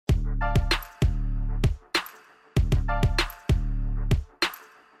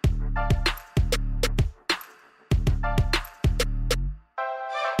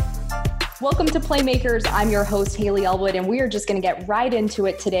Welcome to Playmakers. I'm your host, Haley Elwood, and we are just going to get right into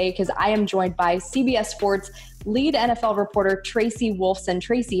it today because I am joined by CBS Sports lead NFL reporter Tracy Wolfson.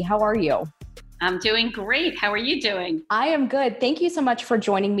 Tracy, how are you? I'm doing great. How are you doing? I am good. Thank you so much for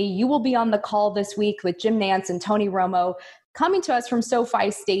joining me. You will be on the call this week with Jim Nantz and Tony Romo, coming to us from SoFi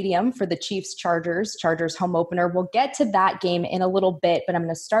Stadium for the Chiefs-Chargers home opener. We'll get to that game in a little bit, but I'm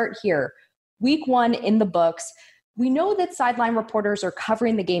going to start here. Week 1 in the books. We know that sideline reporters are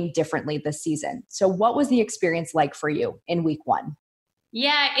covering the game differently this season. So what was the experience like for you in week 1?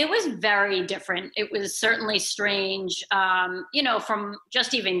 Yeah, it was very different. It was certainly strange, from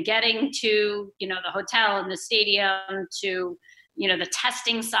just even getting to, the hotel and the stadium to, the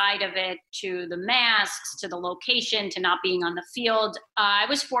testing side of it, to the masks, to the location, to not being on the field. I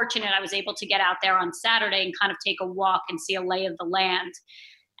was fortunate. I was able to get out there on Saturday and kind of take a walk and see a lay of the land.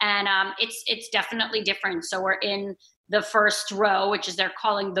 And it's definitely different. So we're in the first row, which is they're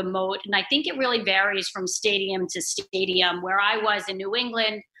calling the moat. And I think it really varies from stadium to stadium. Where I was in New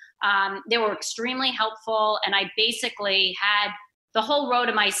England, they were extremely helpful. And I basically had the whole row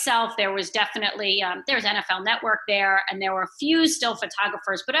to myself. There was definitely, there's NFL Network there, and there were a few still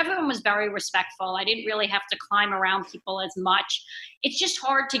photographers, but everyone was very respectful. I didn't really have to climb around people as much. It's just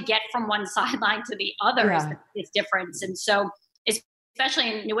hard to get from one sideline to the other. Yeah. It's different. And so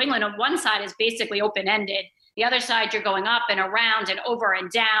especially in New England, on one side is basically open-ended. The other side, you're going up and around and over and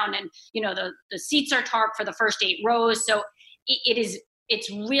down. And, the seats are tarped for the first 8 rows. So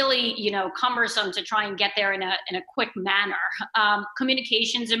it's really, cumbersome to try and get there in a quick manner.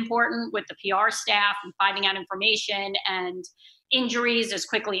 Communication's important with the PR staff and finding out information and injuries as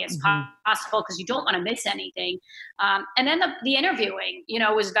quickly as possible because you don't want to miss anything. And then the interviewing,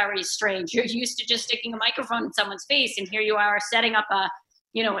 was very strange. You're used to just sticking a microphone in someone's face, and here you are setting up a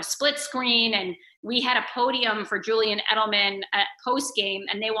split screen. And we had a podium for Julian Edelman at post game,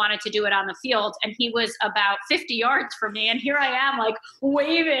 and they wanted to do it on the field. And he was about 50 yards from me. And here I am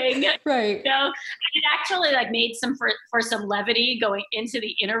waving. Right. It actually made for some levity going into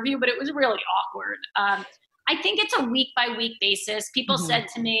the interview, but it was really awkward. I think it's a week by week basis. People said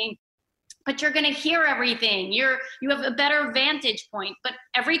to me, but you're going to hear everything. You have a better vantage point, but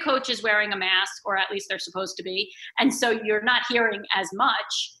every coach is wearing a mask, or at least they're supposed to be. And so you're not hearing as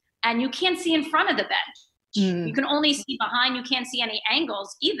much, and you can't see in front of the bench. You can only see behind. You can't see any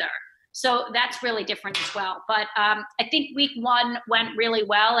angles either. So that's really different as well. But I think week 1 went really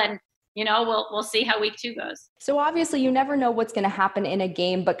well, and we'll see how week 2 goes. So obviously you never know what's going to happen in a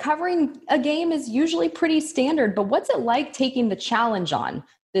game, but covering a game is usually pretty standard. But what's it like taking the challenge on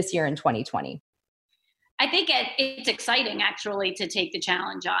this year in 2020? I think it's exciting, actually, to take the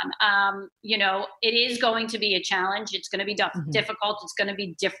challenge on. It is going to be a challenge. It's going to be difficult. It's going to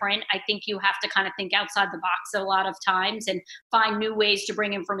be different. I think you have to kind of think outside the box a lot of times and find new ways to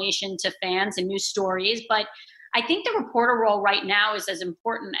bring information to fans and new stories. But I think the reporter role right now is as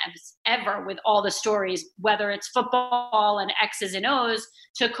important as ever with all the stories, whether it's football and X's and O's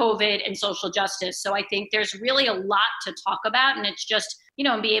to COVID and social justice. So I think there's really a lot to talk about, and it's just,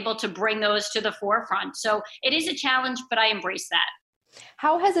 be able to bring those to the forefront. So it is a challenge, but I embrace that.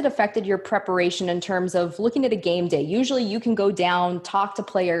 How has it affected your preparation in terms of looking at a game day? Usually you can go down, talk to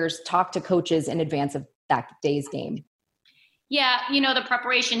players, talk to coaches in advance of that day's game. Yeah, the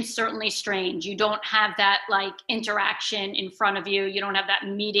preparation's certainly strange. You don't have that interaction in front of you. You don't have that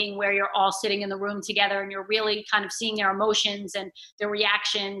meeting where you're all sitting in the room together and you're really kind of seeing their emotions and their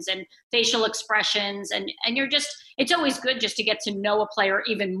reactions and facial expressions. And it's always good just to get to know a player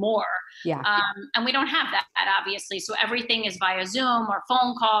even more. Yeah. And we don't have that, obviously. So everything is via Zoom or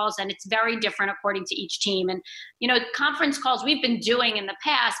phone calls, and it's very different according to each team. And, conference calls we've been doing in the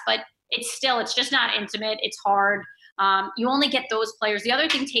past, but it's just not intimate. It's hard. You only get those players. The other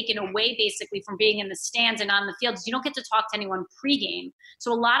thing taken away basically from being in the stands and on the field is you don't get to talk to anyone pregame.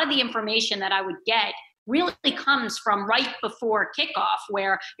 So a lot of the information that I would get really comes from right before kickoff,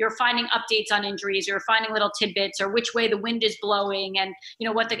 where you're finding updates on injuries, you're finding little tidbits, or which way the wind is blowing, and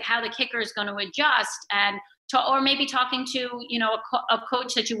how the kicker is going to adjust, and or maybe talking to a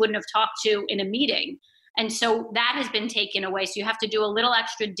coach that you wouldn't have talked to in a meeting. And so that has been taken away. So you have to do a little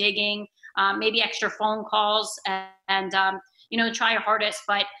extra digging, maybe extra phone calls, and try your hardest.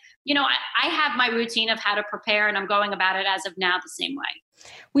 But, I have my routine of how to prepare, and I'm going about it as of now the same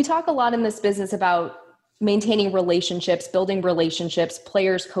way. We talk a lot in this business about maintaining relationships, building relationships,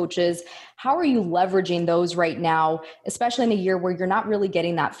 players, coaches. How are you leveraging those right now, especially in a year where you're not really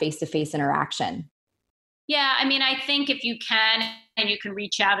getting that face-to-face interaction? Yeah, I think if you can and you can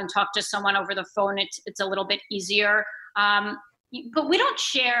reach out and talk to someone over the phone, it's a little bit easier. but we don't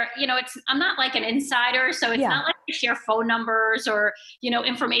share, I'm not like an insider. So it's not like we share phone numbers or,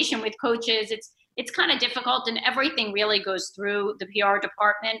 information with coaches. It's kind of difficult, and everything really goes through the PR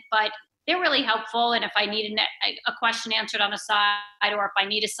department, but they're really helpful. And if I need a question answered on a side, or if I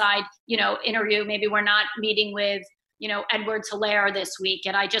need a side, interview, maybe we're not meeting with, Edwards Hilaire this week,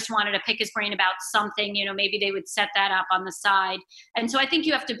 and I just wanted to pick his brain about something, maybe they would set that up on the side. And so I think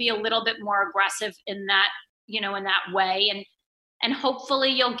you have to be a little bit more aggressive in that, in that way. And hopefully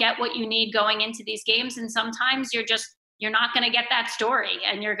you'll get what you need going into these games. And sometimes you're not going to get that story,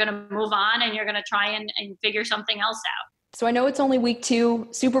 and you're going to move on, and you're going to try and figure something else out. So I know it's only week 2,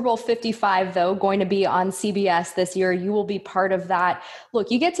 Super Bowl 55, though, going to be on CBS this year. You will be part of that.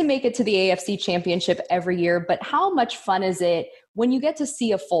 Look, you get to make it to the AFC Championship every year, but how much fun is it when you get to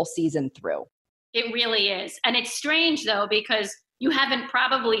see a full season through? It really is. And it's strange, though, because you haven't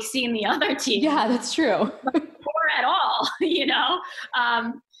probably seen the other team. Yeah, that's true. Or at all,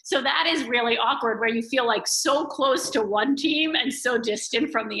 So that is really awkward, where you feel like so close to one team and so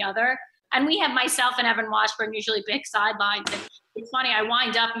distant from the other. And we have myself and Evan Washburn usually pick sidelines. And it's funny, I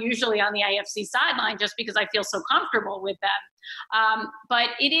wind up usually on the AFC sideline just because I feel so comfortable with them.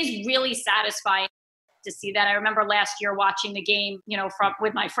 But it is really satisfying to see that. I remember last year watching the game,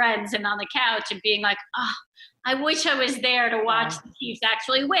 with my friends and on the couch, and being like, I wish I was there to watch the Chiefs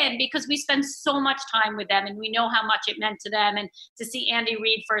actually win, because we spend so much time with them and we know how much it meant to them. And to see Andy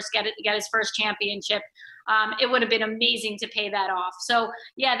Reid get his first championship, it would have been amazing to pay that off. So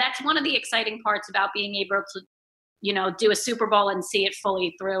yeah, that's one of the exciting parts about being able to, do a Super Bowl and see it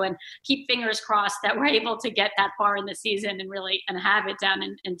fully through, and keep fingers crossed that we're able to get that far in the season and have it down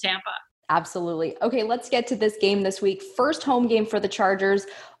in Tampa. Absolutely. Okay, let's get to this game this week. First home game for the Chargers,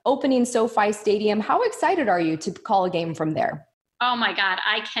 opening SoFi Stadium. How excited are you to call a game from there? Oh my God,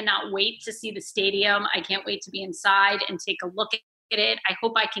 I cannot wait to see the stadium. I can't wait to be inside and take a look at it. I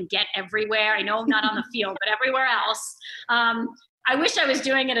hope I can get everywhere. I know I'm not on the field, but everywhere else. I wish I was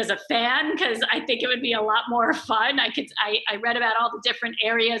doing it as a fan, because I think it would be a lot more fun. I read about all the different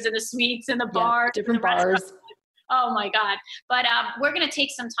areas and the suites and the bars. Different bars. Oh my God. But we're going to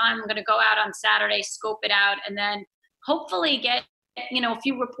take some time. I'm going to go out on Saturday, scope it out, and then hopefully get, a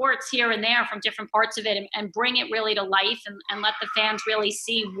few reports here and there from different parts of it, and bring it really to life, and let the fans really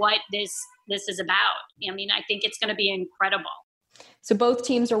see what this is about. I mean, I think it's going to be incredible. So both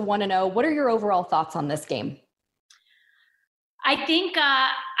teams are 1-0. What are your overall thoughts on this game? I think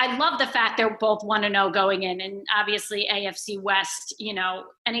I love the fact they're both 1-0 going in, and obviously AFC West,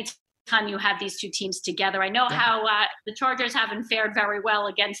 anytime you have these two teams together. I know how the Chargers haven't fared very well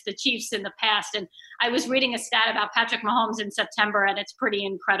against the Chiefs in the past. And I was reading a stat about Patrick Mahomes in September, and it's pretty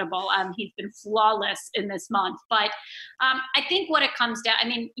incredible. He's been flawless in this month. But I think what it comes down,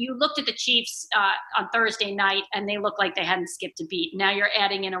 you looked at the Chiefs on Thursday night, and they looked like they hadn't skipped a beat. Now you're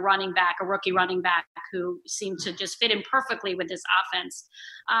adding in a rookie running back, who seemed to just fit in perfectly with this offense.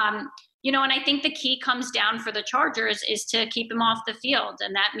 And I think the key comes down for the Chargers is to keep him off the field.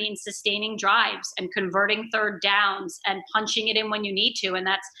 And that means sustaining drives and converting third downs and punching it in when you need to. And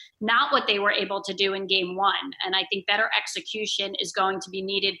that's not what they were able to do in game 1. And I think better execution is going to be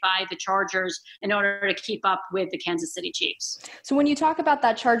needed by the Chargers in order to keep up with the Kansas City Chiefs. So when you talk about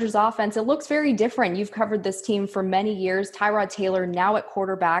that Chargers offense, it looks very different. You've covered this team for many years. Tyrod Taylor now at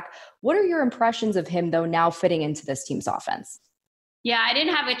quarterback. What are your impressions of him, though, now fitting into this team's offense? Yeah, I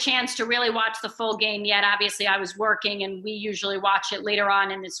didn't have a chance to really watch the full game yet. Obviously, I was working, and we usually watch it later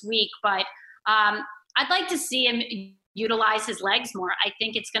on in this week. But I'd like to see him utilize his legs more. I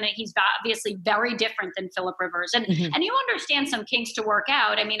think he's obviously very different than Phillip Rivers. And and you understand some kinks to work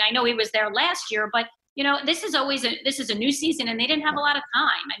out. I know he was there last year, but this is a new season, and they didn't have a lot of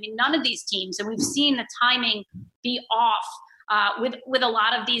time. None of these teams, and we've seen the timing be off. With a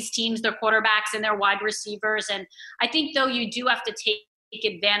lot of these teams, their quarterbacks and their wide receivers. And I think, though, you do have to take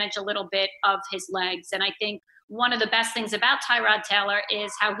advantage a little bit of his legs. And I think one of the best things about Tyrod Taylor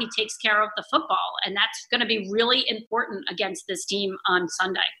is how he takes care of the football. And that's going to be really important against this team on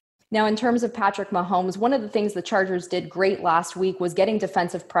Sunday. Now, in terms of Patrick Mahomes, one of the things the Chargers did great last week was getting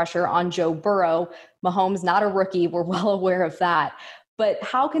defensive pressure on Joe Burrow. Mahomes, not a rookie. We're well aware of that. But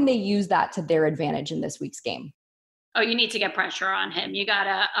how can they use that to their advantage in this week's game? Oh, you need to get pressure on him. You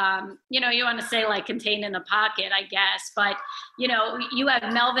gotta, you want to say like contained in the pocket, I guess. But, you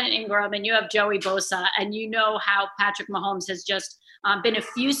have Melvin Ingram and you have Joey Bosa, and how Patrick Mahomes has just been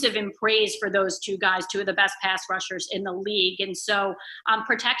effusive in praise for those two guys, two of the best pass rushers in the league. And so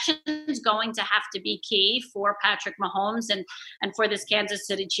protection is going to have to be key for Patrick Mahomes and for this Kansas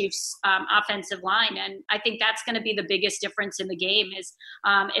City Chiefs offensive line. And I think that's going to be the biggest difference in the game is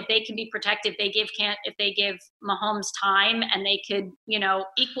if they can be protected, if they give Mahomes time and they could,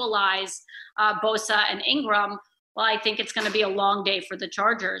 equalize Bosa and Ingram, well, I think it's going to be a long day for the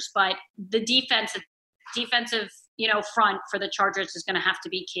Chargers. But the defensive, front for the Chargers is going to have to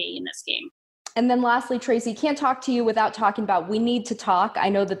be key in this game. And then lastly, Tracy, can't talk to you without talking about We Need to Talk. I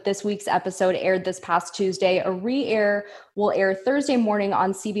know that this week's episode aired this past Tuesday. A re-air will air Thursday morning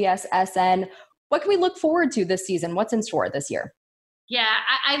on CBS SN. What can we look forward to this season? What's in store this year? Yeah,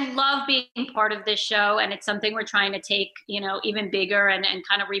 I love being part of this show, and it's something we're trying to take, even bigger and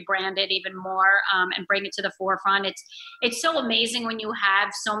kind of rebrand it even more and bring it to the forefront. It's so amazing when you have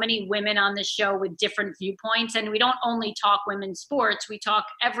so many women on the show with different viewpoints, and we don't only talk women's sports, we talk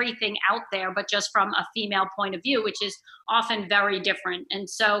everything out there, but just from a female point of view, which is often very different. And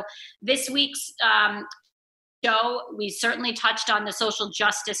so this week's show, we certainly touched on the social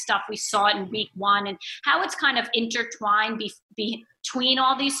justice stuff we saw in week one and how it's kind of intertwined between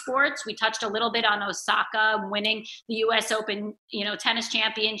all these sports. We touched a little bit on Osaka winning the U.S. Open, tennis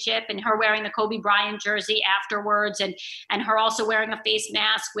championship, and her wearing the Kobe Bryant jersey afterwards, and her also wearing a face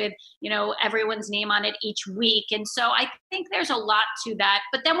mask with, everyone's name on it each week. And so I think there's a lot to that.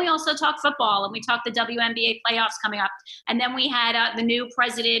 But then we also talk football, and we talk the WNBA playoffs coming up. And then we had the new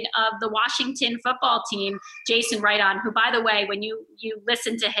president of the Washington football team, Jason Wright, who, by the way, when you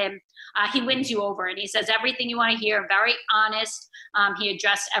listen to him, he wins you over, and he says everything you want to hear, very honest. He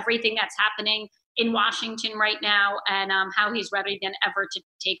addressed everything that's happening in Washington right now and how he's ready than ever to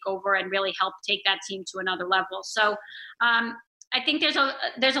take over and really help take that team to another level. So I think there's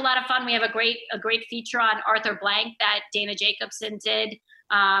a lot of fun. We have a great feature on Arthur Blank that Dana Jacobson did.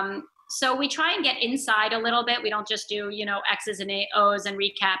 So we try and get inside a little bit. We don't just do, X's and O's and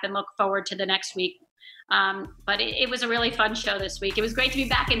recap and look forward to the next week. But it was a really fun show this week. It was great to be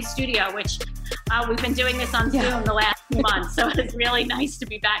back in studio, which we've been doing this on Zoom the last few months. So it's really nice to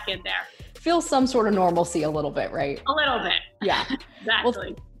be back in there. Feels some sort of normalcy a little bit, right? A little bit. Yeah.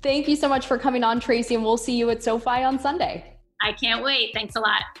 Exactly. Well, thank you so much for coming on, Tracy, and we'll see you at SoFi on Sunday. I can't wait. Thanks a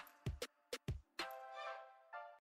lot.